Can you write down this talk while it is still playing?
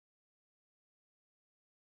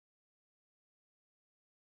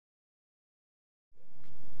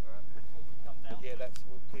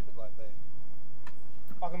there.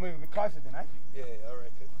 I can move a bit closer then, eh? Yeah, I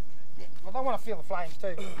reckon. Yeah. I don't want to feel the flames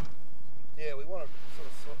too. Yeah, we want to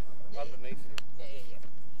sort of underneath it. Yeah.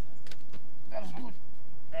 That's good.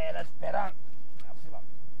 Yeah, that's better. I feel like...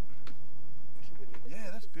 Yeah,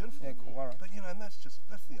 that's beautiful. Yeah, cool, all right. But you know, and that's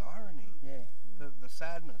the irony. Yeah. The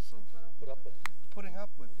sadness of putting up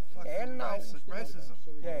with fucking racism.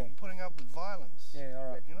 Yeah. Putting up with violence. Yeah,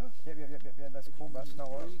 all right. You know? Yeah, that's cool, but that's no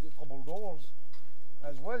worries. Double doors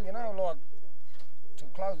as well, you know, like to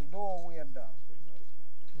close the door we had to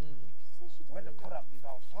put up these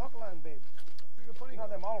old cyclone beds. You know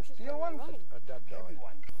them old steel ones? Our dad died. Heavy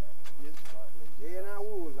ones. Yeah. No,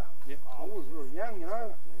 we was I was real young, you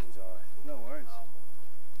know. No worries.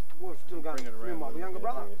 We were still going through my younger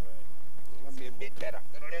brother. That'd be a bit better.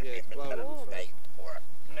 Yeah, it's blowing. Hey, all right.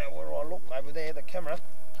 Now where do I look over there, the camera?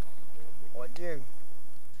 I do.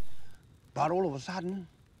 But all of a sudden,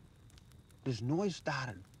 this noise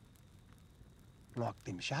started. Like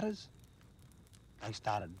them shutters. They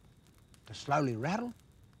started to slowly rattle.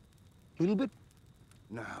 A little bit.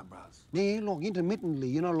 Nah, bros. Yeah, like intermittently,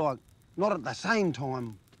 you know, like not at the same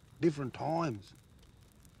time, different times.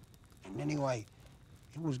 And anyway,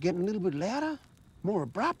 it was getting a little bit louder, more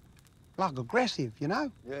abrupt, like aggressive, you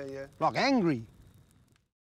know? Yeah. Like angry.